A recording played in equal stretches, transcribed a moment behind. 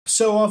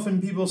So often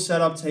people set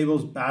up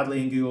tables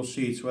badly in Google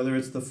Sheets, whether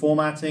it's the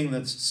formatting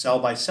that's cell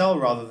by cell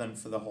rather than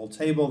for the whole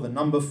table, the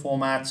number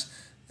formats,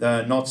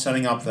 the not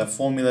setting up their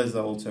formulas,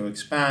 the auto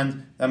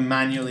expand, they're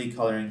manually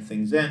coloring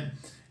things in,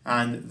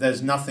 and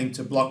there's nothing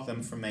to block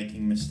them from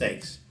making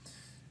mistakes.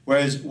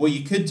 Whereas what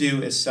you could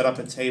do is set up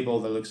a table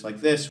that looks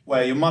like this,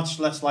 where you're much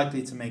less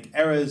likely to make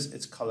errors.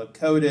 It's color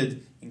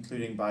coded,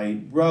 including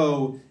by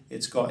row.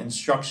 It's got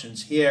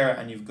instructions here,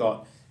 and you've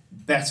got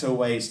better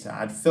ways to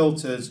add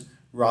filters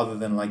rather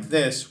than like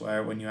this,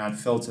 where when you add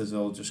filters,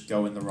 it'll just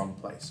go in the wrong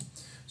place.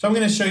 So I'm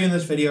going to show you in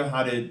this video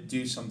how to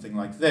do something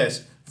like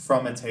this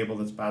from a table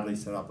that's badly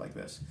set up like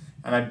this.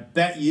 And I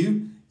bet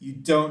you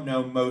don't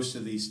know most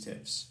of these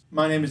tips.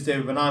 My name is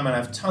David Benham, and I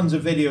have tons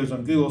of videos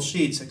on Google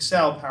Sheets,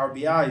 Excel, Power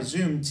BI,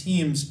 Zoom,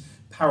 Teams,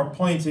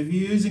 PowerPoint. If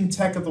you're using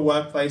tech at the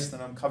workplace,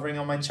 then I'm covering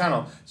on my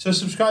channel. So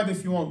subscribe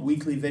if you want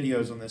weekly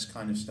videos on this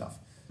kind of stuff.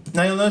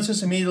 Now you'll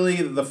notice immediately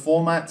that the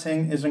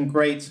formatting isn't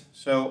great.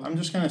 So I'm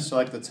just going to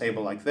select the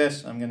table like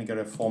this. I'm going to go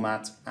to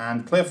Format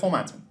and Clear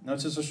Formatting.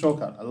 Notice a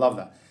shortcut. I love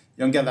that.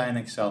 You don't get that in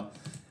Excel.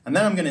 And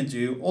then I'm going to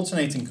do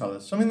alternating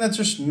colors, something that's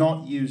just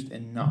not used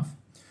enough.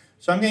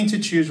 So I'm going to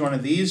choose one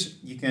of these.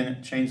 You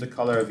can change the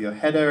color of your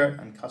header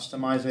and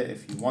customize it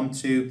if you want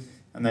to,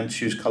 and then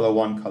choose color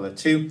 1, color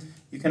 2.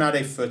 You can add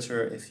a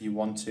footer if you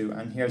want to,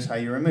 and here's how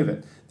you remove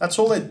it. That's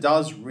all it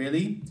does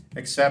really,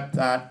 except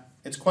that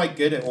it's quite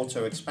good at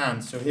auto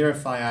expand. So here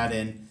if I add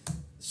in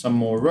some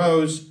more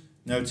rows,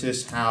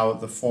 notice how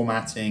the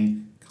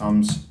formatting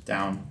comes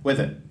down with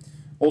it.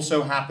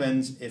 Also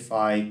happens if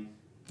I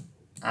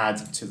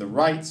add to the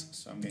right,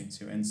 so I'm going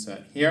to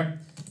insert here.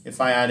 If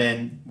I add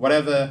in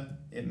whatever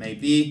it may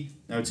be,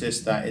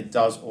 notice that it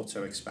does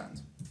auto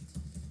expand.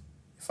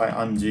 If I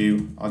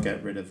undo, I'll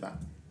get rid of that.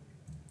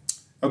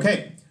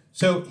 Okay,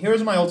 so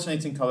here's my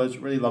alternating colors.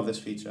 Really love this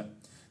feature.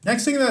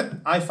 Next thing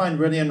that I find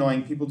really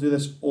annoying, people do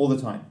this all the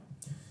time.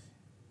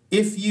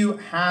 If you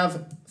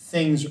have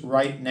things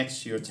right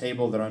next to your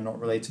table that are not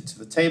related to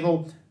the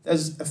table,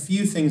 there's a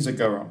few things that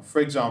go wrong. For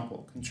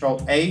example,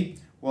 Control A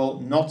will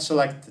not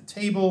select the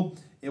table.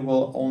 It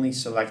will only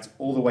select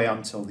all the way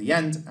until the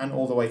end and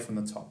all the way from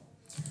the top.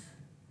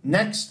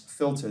 Next,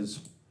 filters.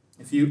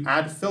 If you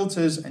add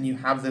filters and you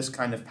have this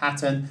kind of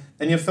pattern,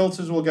 then your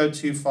filters will go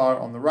too far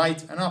on the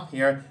right, and up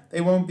here, they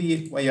won't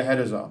be where your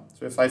headers are.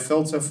 So if I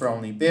filter for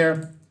only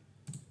beer,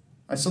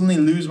 I suddenly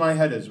lose my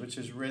headers, which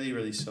is really,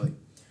 really silly.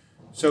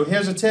 So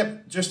here's a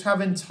tip, just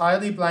have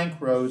entirely blank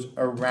rows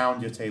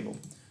around your table.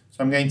 So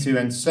I'm going to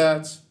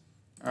insert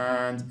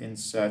and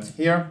insert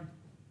here.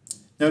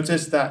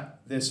 Notice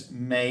that this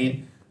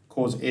may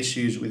cause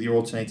issues with your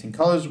alternating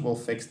colors. We'll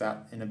fix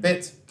that in a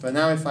bit. But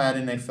now if I add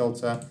in a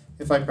filter,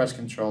 if I press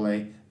Control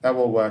A, that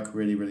will work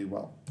really, really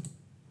well.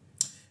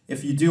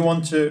 If you do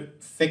want to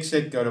fix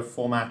it, go to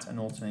Format and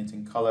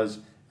Alternating Colors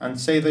and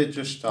say that it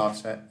just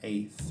starts at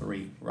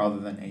A3 rather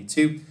than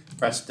A2.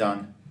 Press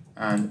Done,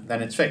 and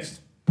then it's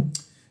fixed.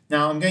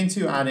 Now I'm going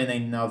to add in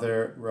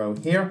another row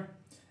here.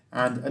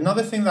 And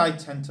another thing that I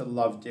tend to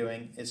love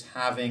doing is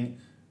having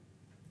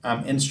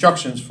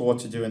instructions for what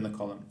to do in the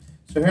column.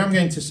 So here I'm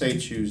going to say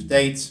choose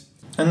date,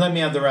 and let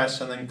me add the rest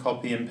and then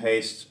copy and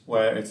paste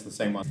where it's the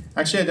same one.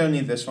 Actually, I don't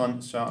need this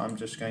one, so I'm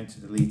just going to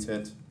delete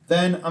it.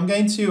 Then I'm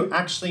going to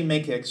actually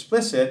make it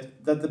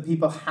explicit that the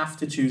people have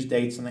to choose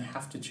dates and they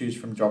have to choose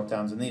from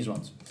drop-downs in these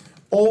ones.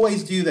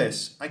 Always do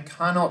this. I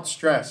cannot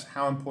stress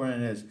how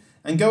important it is.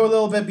 And go a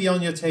little bit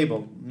beyond your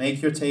table.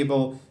 Make your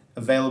table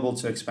available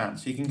to expand.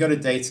 So you can go to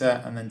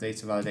data and then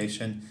data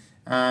validation,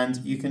 and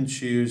you can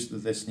choose that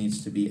this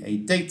needs to be a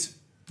date.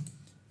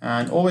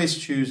 And always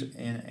choose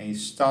in a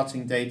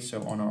starting date,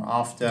 so on or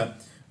after,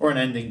 or an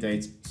ending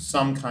date,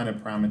 some kind of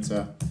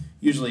parameter.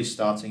 Usually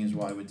starting is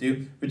what I would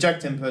do.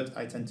 Reject input,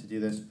 I tend to do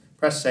this.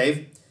 Press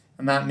save,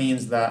 and that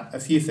means that a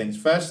few things.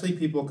 Firstly,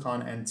 people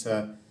can't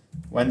enter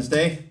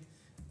Wednesday.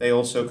 They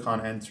also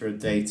can't enter a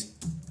date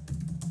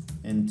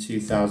in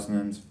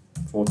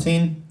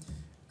 2014.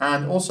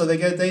 And also they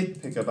get a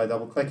date picker by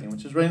double clicking,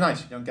 which is really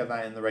nice. You don't get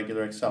that in the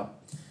regular Excel.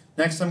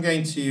 Next, I'm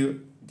going to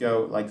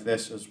go like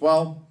this as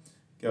well.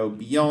 Go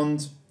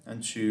beyond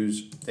and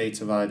choose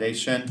data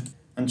validation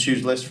and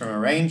choose list from a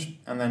range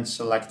and then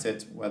select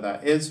it where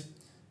that is.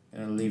 I'm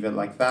going to leave it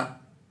like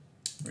that.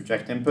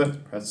 Reject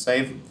input, press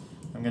save.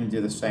 I'm going to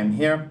do the same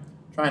here.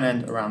 Try and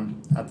end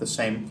around at the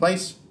same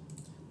place.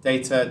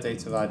 Data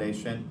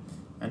validation,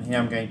 and here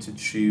I'm going to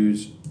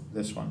choose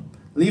this one.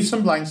 Leave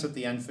some blanks at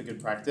the end for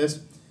good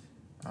practice.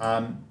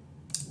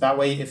 That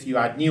way, if you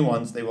add new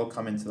ones, they will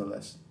come into the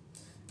list.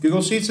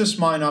 Google Sheets is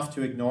smart enough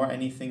to ignore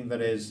anything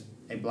that is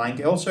a blank.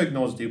 It also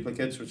ignores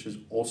duplicates, which is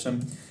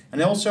awesome.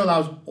 And it also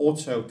allows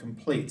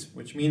auto-complete,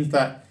 which means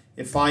that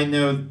if I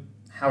know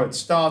how it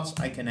starts,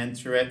 I can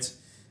enter it.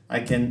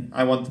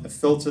 I want a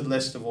filtered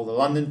list of all the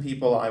London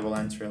people. I will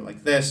enter it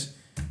like this,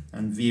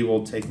 and V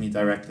will take me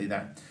directly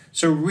there.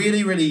 So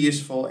really, really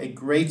useful, a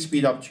great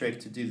speed up trick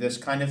to do this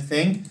kind of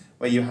thing,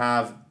 where you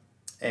have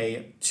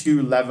a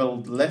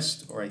 2-leveled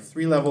list or a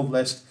 3-leveled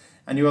list,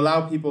 and you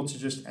allow people to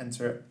just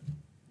enter.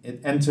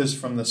 It enters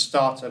from the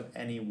start of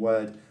any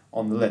word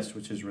on the list,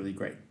 which is really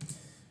great.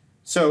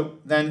 So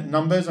then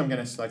numbers, I'm going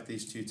to select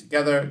these two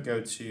together,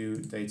 go to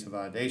data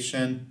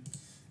validation,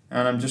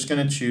 and I'm just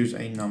going to choose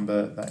a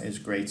number that is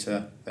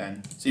greater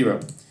than 0.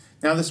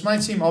 Now this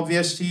might seem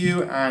obvious to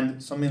you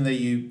and something that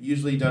you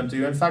usually don't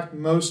do. In fact,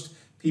 most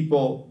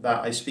people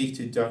that I speak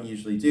to don't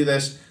usually do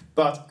this,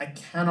 but I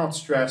cannot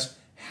stress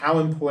how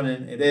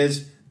important it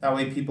is. That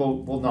way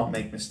people will not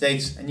make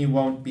mistakes and you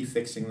won't be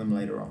fixing them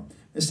later on.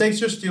 Mistakes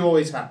just do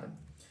always happen.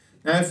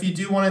 Now, if you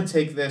do want to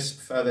take this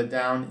further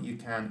down, you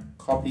can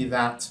copy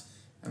that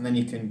and then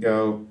you can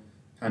go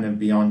kind of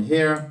beyond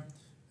here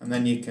and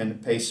then you can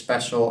paste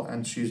special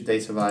and choose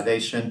data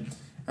validation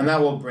and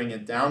that will bring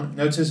it down.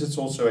 Notice it's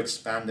also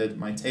expanded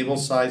my table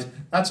size.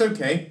 That's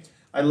okay.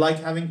 I like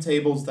having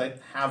tables that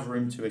have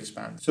room to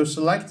expand. So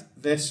select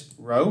this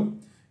row,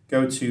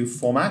 go to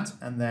format,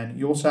 and then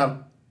you also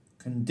have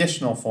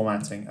conditional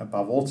formatting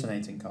above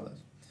alternating colors.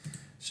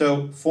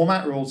 So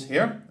format rules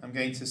here, I'm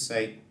going to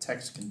say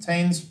text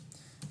contains,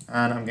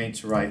 and I'm going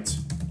to write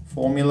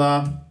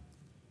formula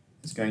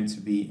is going to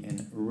be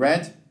in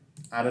red.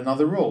 Add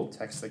another rule,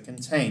 text that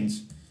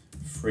contains.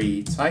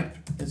 Free type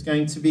is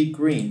going to be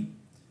green.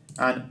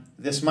 And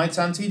this might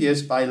sound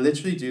tedious, but I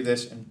literally do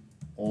this in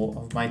all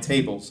of my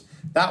tables.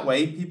 That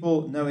way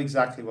people know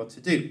exactly what to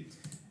do.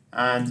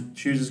 And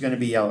choose is going to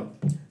be yellow.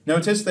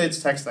 Notice that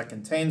it's text that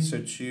contains,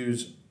 so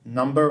choose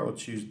number or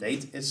choose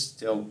date is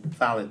still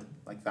valid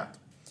like that.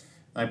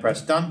 I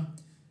press done.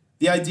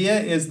 The idea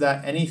is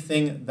that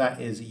anything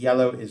that is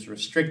yellow is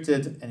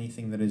restricted,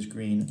 anything that is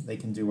green, they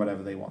can do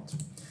whatever they want.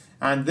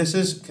 And this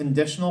is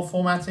conditional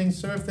formatting,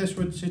 so if this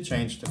were to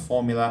change to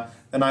formula,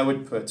 then I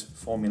would put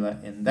formula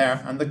in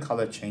there and the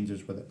color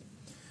changes with it.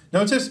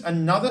 Notice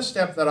another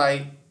step that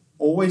I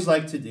always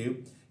like to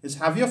do is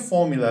have your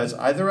formulas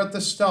either at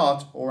the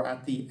start or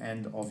at the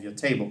end of your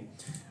table.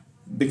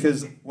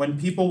 Because when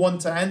people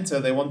want to enter,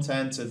 they want to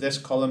enter this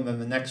column, then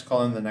the next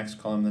column, the next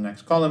column, the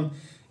next column.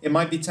 It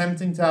might be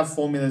tempting to have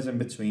formulas in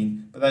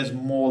between, but that is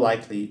more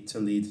likely to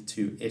lead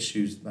to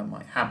issues that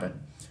might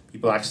happen.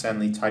 People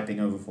accidentally typing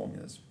over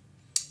formulas.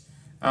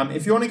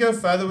 If you want to go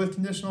further with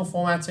conditional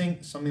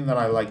formatting, something that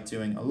I like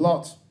doing a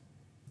lot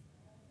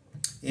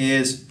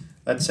is,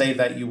 let's say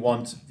that you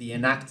want the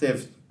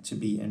inactive to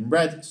be in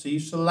red. So you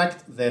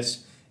select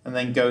this and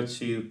then go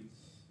to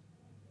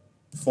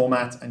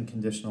format and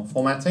conditional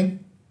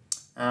formatting.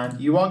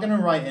 And you are going to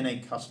write in a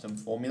custom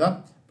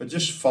formula, but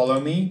just follow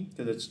me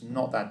because it's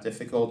not that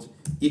difficult.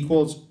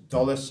 Equals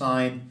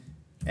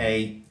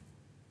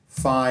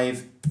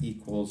 $A5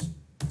 equals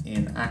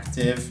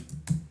inactive.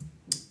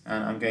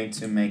 And I'm going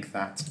to make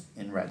that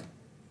in red.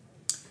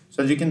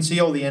 So as you can see,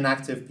 all the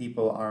inactive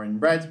people are in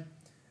red.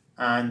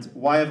 And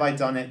why have I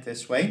done it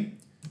this way?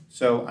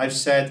 So I've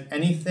said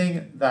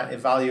anything that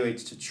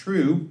evaluates to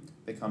true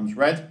becomes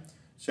red.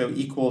 So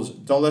equals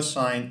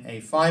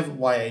 $A5,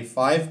 why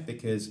A5?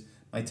 Because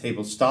my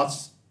table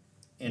starts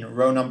in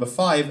row number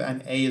 5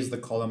 and A is the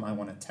column I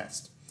want to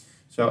test.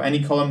 So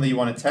any column that you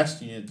want to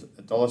test, you need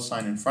a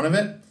 $sign in front of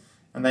it.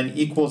 And then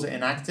equals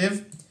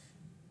inactive.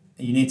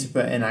 You need to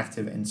put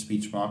inactive in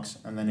speech marks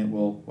and then it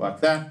will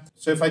work there.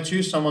 So if I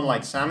choose someone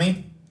like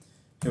Sammy,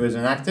 who is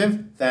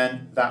inactive,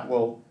 then that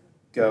will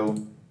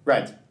go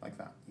red like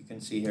that. You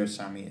can see here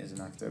Sammy is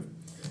inactive.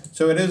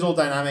 So it is all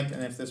dynamic,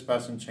 and if this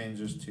person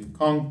changes to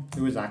Kong,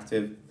 who is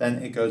active,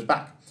 then it goes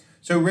back.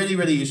 So really,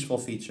 really useful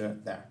feature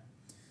there.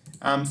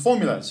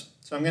 Formulas.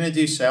 So I'm going to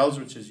do sales,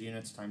 which is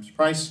units times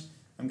price.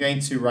 I'm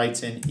going to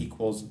write in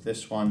equals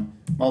this one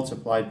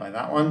multiplied by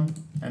that one,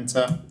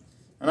 enter.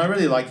 And I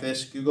really like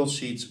this. Google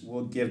Sheets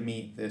will give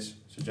me this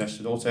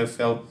suggested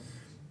autofill.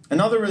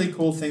 Another really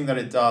cool thing that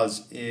it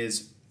does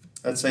is,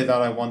 let's say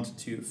that I want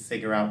to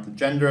figure out the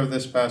gender of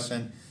this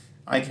person.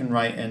 I can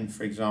write in,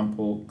 for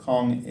example,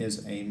 Kong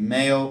is a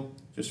male.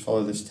 Just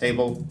follow this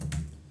table.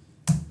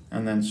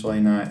 And then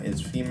Solina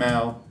is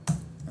female.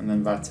 And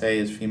then Vate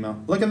is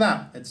female. Look at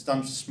that. It's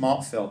done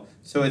smart fill.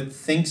 So it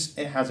thinks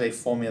it has a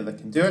formula that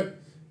can do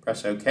it.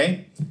 Press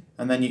OK.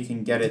 And then you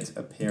can get it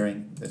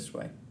appearing this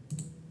way.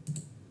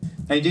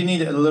 Now you do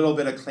need a little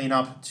bit of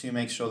cleanup to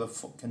make sure the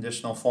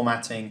conditional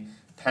formatting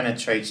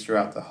penetrates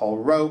throughout the whole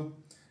row.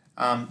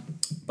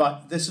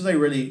 But this is a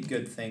really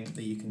good thing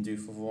that you can do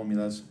for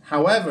formulas.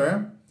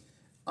 However,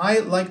 I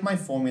like my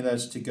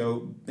formulas to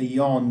go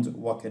beyond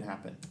what could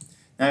happen.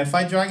 Now, if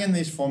I drag in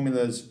these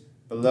formulas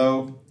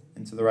below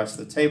into the rest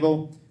of the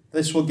table,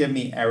 this will give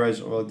me errors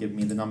or will give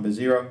me the number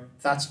 0.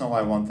 That's not what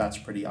I want. That's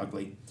pretty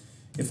ugly.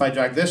 If I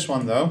drag this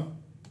one, though,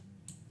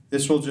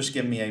 this will just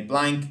give me a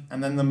blank,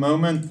 and then the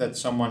moment that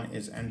someone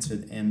is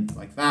entered in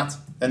like that,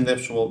 then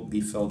this will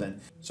be filled in.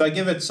 So I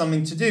give it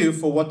something to do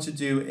for what to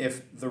do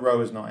if the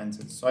row is not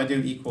entered. So I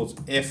do equals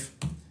if,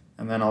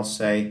 and then I'll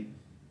say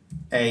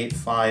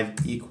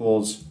A5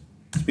 equals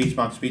speech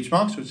marks,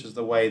 which is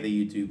the way that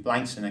you do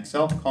blanks in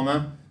Excel,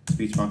 comma,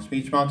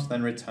 speech marks,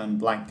 then return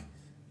blank.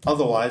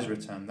 Otherwise,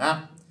 return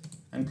that,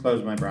 and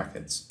close my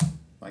brackets.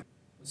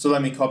 So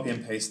let me copy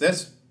and paste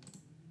this.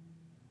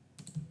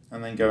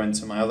 And then go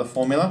into my other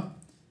formula,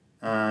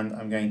 and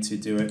I'm going to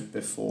do it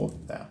before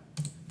there.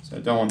 So So I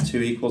don't want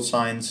two equal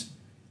signs,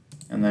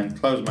 and then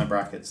close my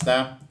brackets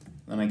there.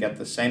 Then I get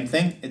the same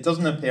thing. It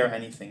doesn't appear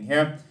anything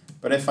here,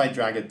 but if I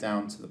drag it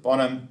down to the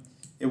bottom,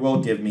 it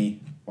will give me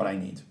what I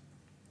need.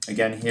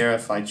 Again, here,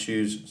 if I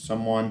choose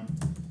someone,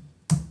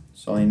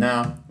 solely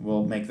now,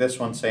 we'll make this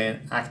one say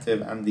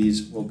active, and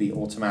these will be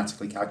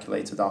automatically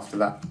calculated after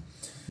that.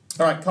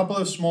 All right, couple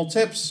of small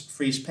tips.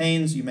 Freeze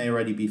panes, you may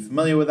already be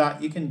familiar with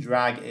that. You can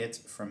drag it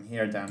from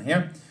here down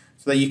here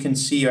so that you can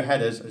see your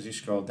headers as you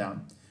scroll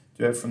down.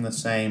 Do it from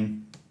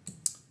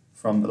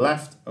the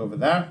left over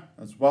there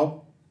as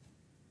well.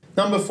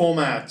 Number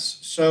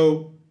formats.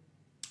 So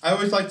I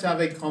always like to have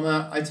a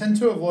comma. I tend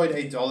to avoid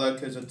a dollar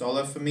because a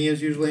dollar for me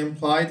is usually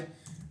implied.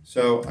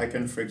 So I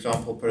can, for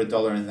example, put a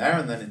dollar in there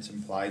and then it's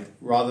implied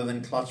rather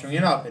than cluttering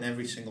it up in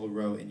every single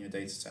row in your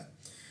data set.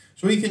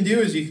 So what you can do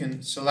is you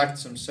can select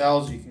some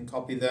cells, you can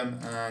copy them,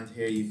 and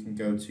here you can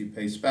go to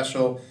paste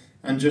special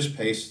and just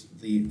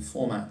paste the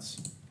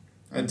formats.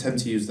 I tend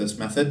to use this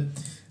method.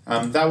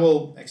 That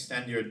will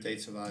extend your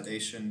data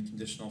validation,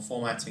 conditional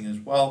formatting as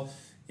well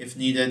if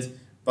needed.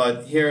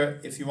 But here,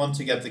 if you want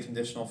to get the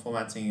conditional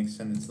formatting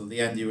extended till the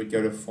end, you would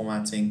go to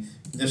formatting,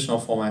 conditional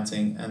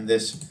formatting, and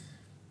this,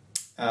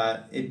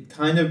 it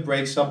kind of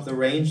breaks up the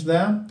range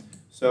there.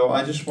 So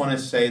I just want to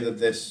say that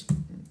this,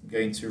 I'm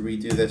going to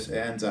redo this, it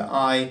ends at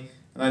I,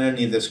 and I don't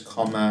need this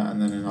comma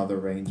and then another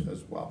range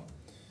as well.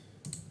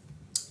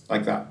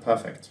 Like that,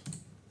 perfect.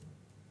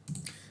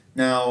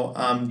 Now,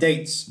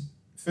 dates.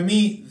 For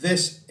me,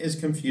 this is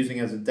confusing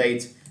as a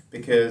date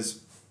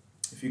because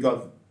if you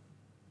got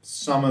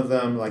some of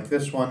them like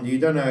this one, you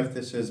don't know if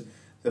this is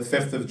the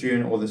 5th of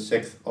June or the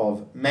 6th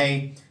of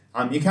May.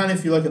 You can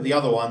if you look at the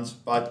other ones,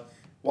 but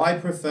what I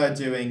prefer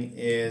doing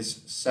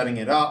is setting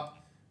it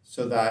up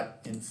so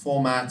that in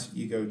format,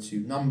 you go to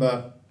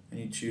number and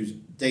you choose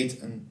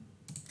date and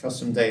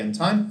custom day and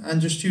time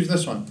and just choose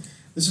this one.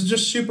 This is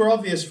just super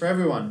obvious for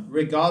everyone,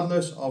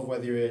 regardless of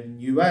whether you're in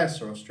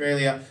US or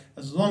Australia,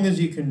 as long as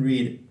you can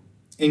read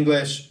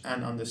English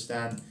and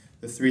understand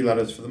the 3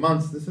 letters for the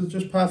month. This is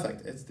just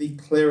perfect. It's the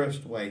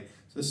clearest way.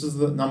 So this is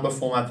the number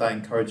format that I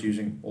encourage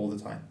using all the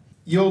time.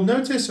 You'll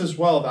notice as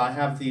well that I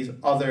have these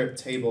other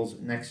tables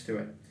next to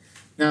it.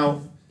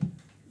 Now,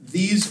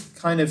 these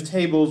kind of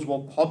tables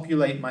will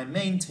populate my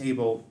main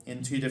table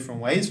in 2 different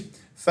ways.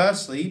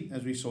 Firstly,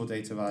 as we saw,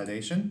 data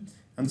validation.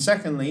 And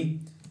secondly,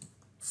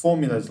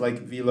 formulas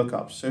like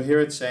VLOOKUPs. So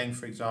here it's saying,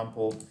 for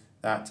example,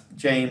 that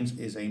James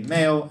is a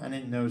male, and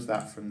it knows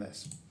that from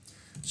this.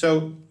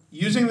 So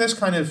using this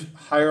kind of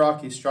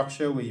hierarchy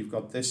structure where you've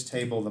got this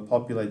table that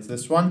populates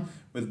this one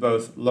with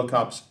both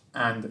lookups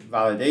and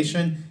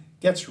validation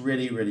gets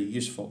really, really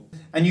useful.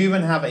 And you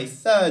even have a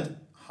third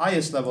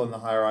highest level in the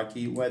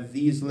hierarchy where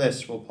these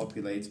lists will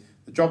populate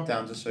the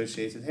drop-downs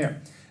associated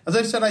here. As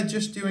I said, I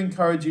just do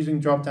encourage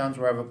using drop-downs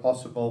wherever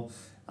possible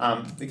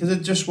because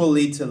it just will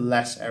lead to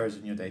less errors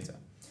in your data.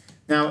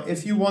 Now,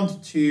 if you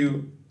want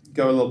to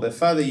go a little bit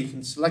further, you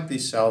can select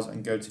these cells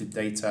and go to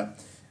data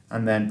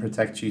and then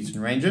protect sheets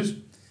and ranges.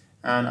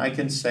 And I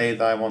can say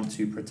that I want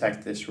to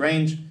protect this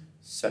range,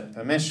 set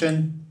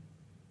permission.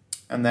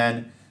 And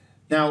then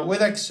now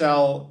with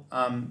Excel,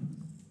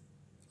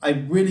 I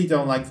really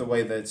don't like the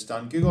way that it's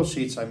done. Google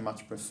Sheets I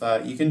much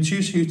prefer. You can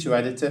choose who to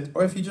edit it,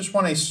 or if you just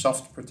want a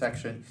soft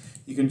protection,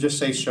 you can just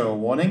say show a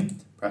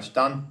warning, press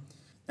done.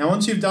 Now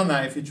once you've done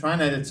that, if you try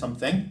and edit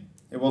something,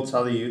 it will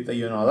tell you that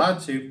you're not allowed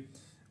to,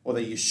 or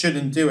that you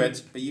shouldn't do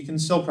it, but you can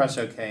still press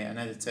OK and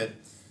edit it.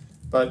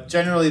 But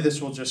generally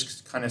this will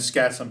just kind of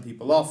scare some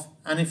people off.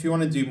 And if you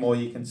want to do more,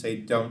 you can say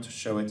don't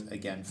show it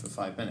again for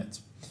 5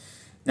 minutes.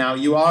 Now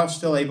you are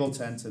still able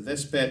to enter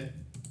this bit.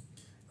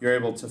 You're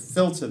able to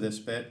filter this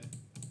bit.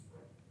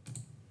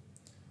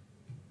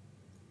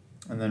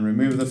 And then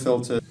remove the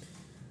filter.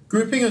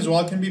 Grouping as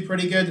well can be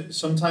pretty good.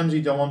 Sometimes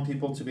you don't want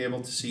people to be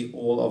able to see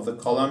all of the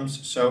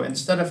columns. So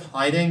instead of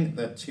hiding,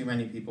 that too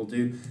many people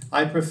do,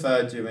 I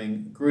prefer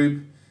doing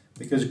group,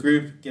 because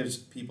group gives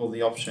people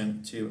the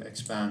option to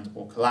expand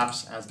or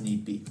collapse as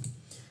need be.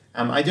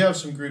 I do have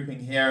some grouping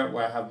here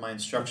where I have my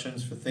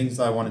instructions for things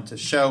that I wanted to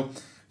show.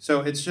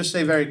 So it's just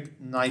a very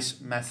nice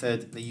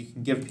method that you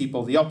can give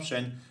people the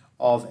option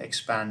of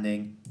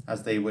expanding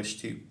as they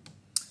wish to.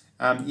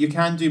 You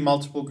can do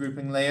multiple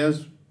grouping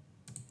layers.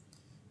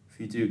 If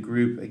you do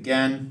group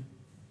again,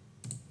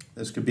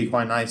 this could be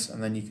quite nice,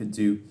 and then you could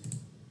do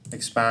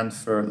expand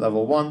for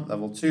level 1,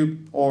 level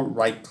 2, or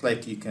right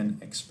click, you can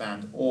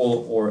expand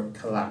all or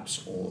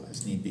collapse all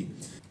as need be.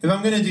 If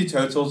I'm going to do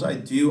totals, I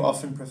do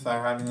often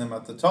prefer having them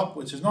at the top,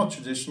 which is not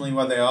traditionally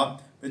where they are,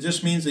 but it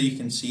just means that you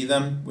can see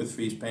them with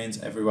freeze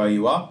panes everywhere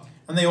you are,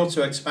 and they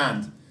also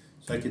expand.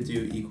 So I could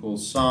do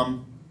equals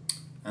sum,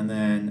 and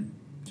then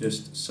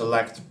just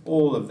select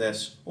all of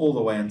this all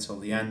the way until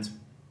the end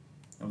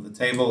of the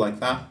table like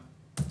that.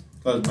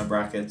 Close my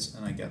brackets,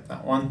 and I get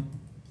that one.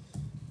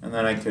 And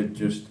then I could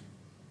just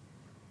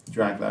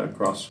drag that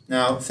across.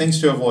 Now, things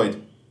to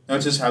avoid.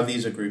 Notice how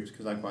these are grouped,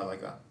 because I quite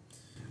like that.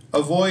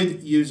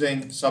 Avoid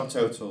using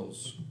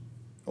subtotals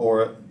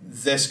or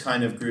this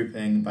kind of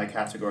grouping by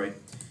category.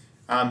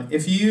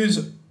 If you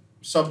use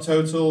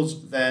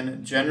subtotals,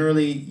 then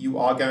generally you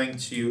are going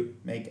to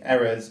make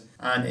errors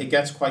and it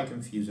gets quite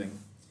confusing.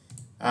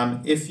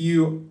 If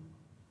you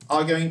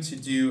are going to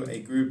do a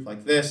group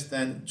like this,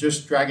 then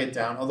just drag it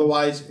down.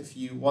 Otherwise, if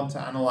you want to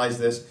analyze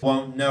this, you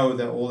won't know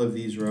that all of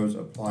these rows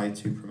apply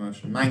to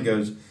promotion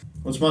mangoes.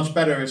 What's much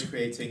better is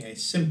creating a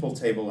simple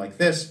table like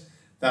this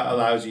that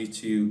allows you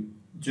to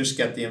just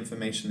get the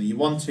information that you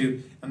want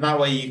to, and that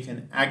way you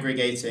can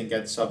aggregate it and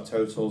get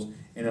subtotals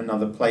in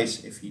another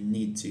place if you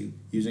need to,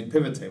 using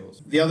pivot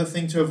tables. The other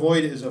thing to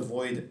avoid is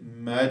avoid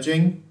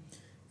merging.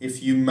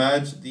 If you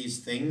merge these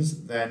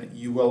things, then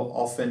you will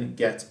often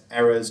get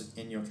errors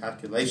in your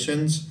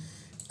calculations.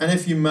 And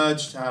if you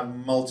merge to have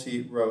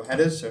multi-row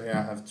headers, so here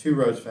I have 2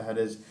 rows for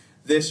headers,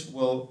 this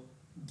will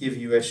give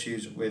you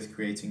issues with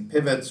creating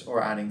pivots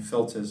or adding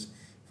filters.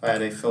 If I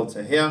add a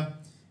filter here,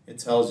 it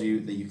tells you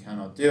that you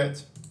cannot do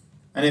it.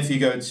 And if you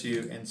go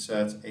to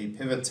insert a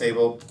pivot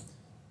table,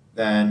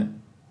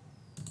 then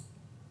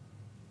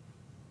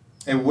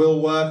it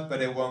will work, but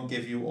it won't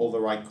give you all the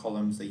right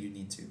columns that you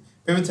need to.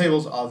 Pivot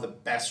tables are the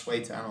best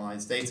way to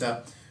analyze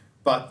data,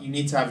 but you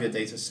need to have your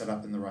data set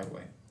up in the right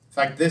way. In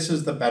fact, this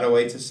is the better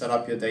way to set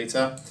up your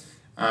data,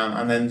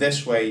 and then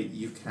this way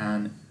you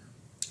can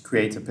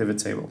create a pivot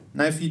table.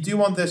 Now, if you do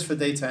want this for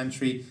data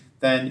entry,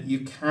 then you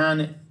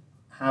can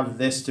have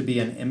this to be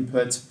an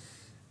input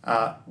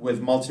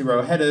with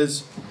multi-row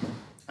headers,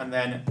 and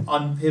then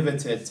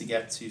unpivot it to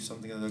get to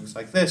something that looks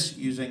like this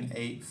using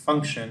a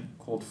function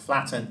called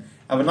flatten.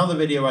 I have another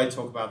video where I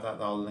talk about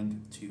that I'll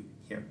link to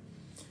here.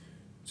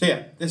 So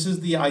yeah, this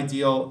is the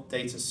ideal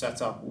data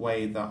setup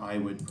way that I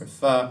would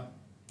prefer.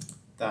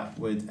 That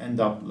would end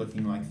up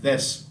looking like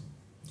this.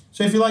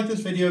 So if you like this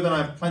video, then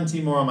I have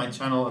plenty more on my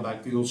channel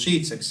about Google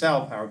Sheets,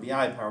 Excel, Power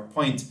BI,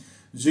 PowerPoint,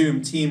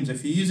 Zoom, Teams.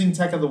 If you're using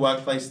tech at the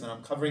workplace, then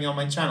I'm covering it on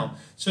my channel.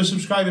 So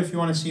subscribe if you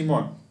want to see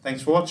more.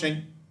 Thanks for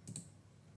watching.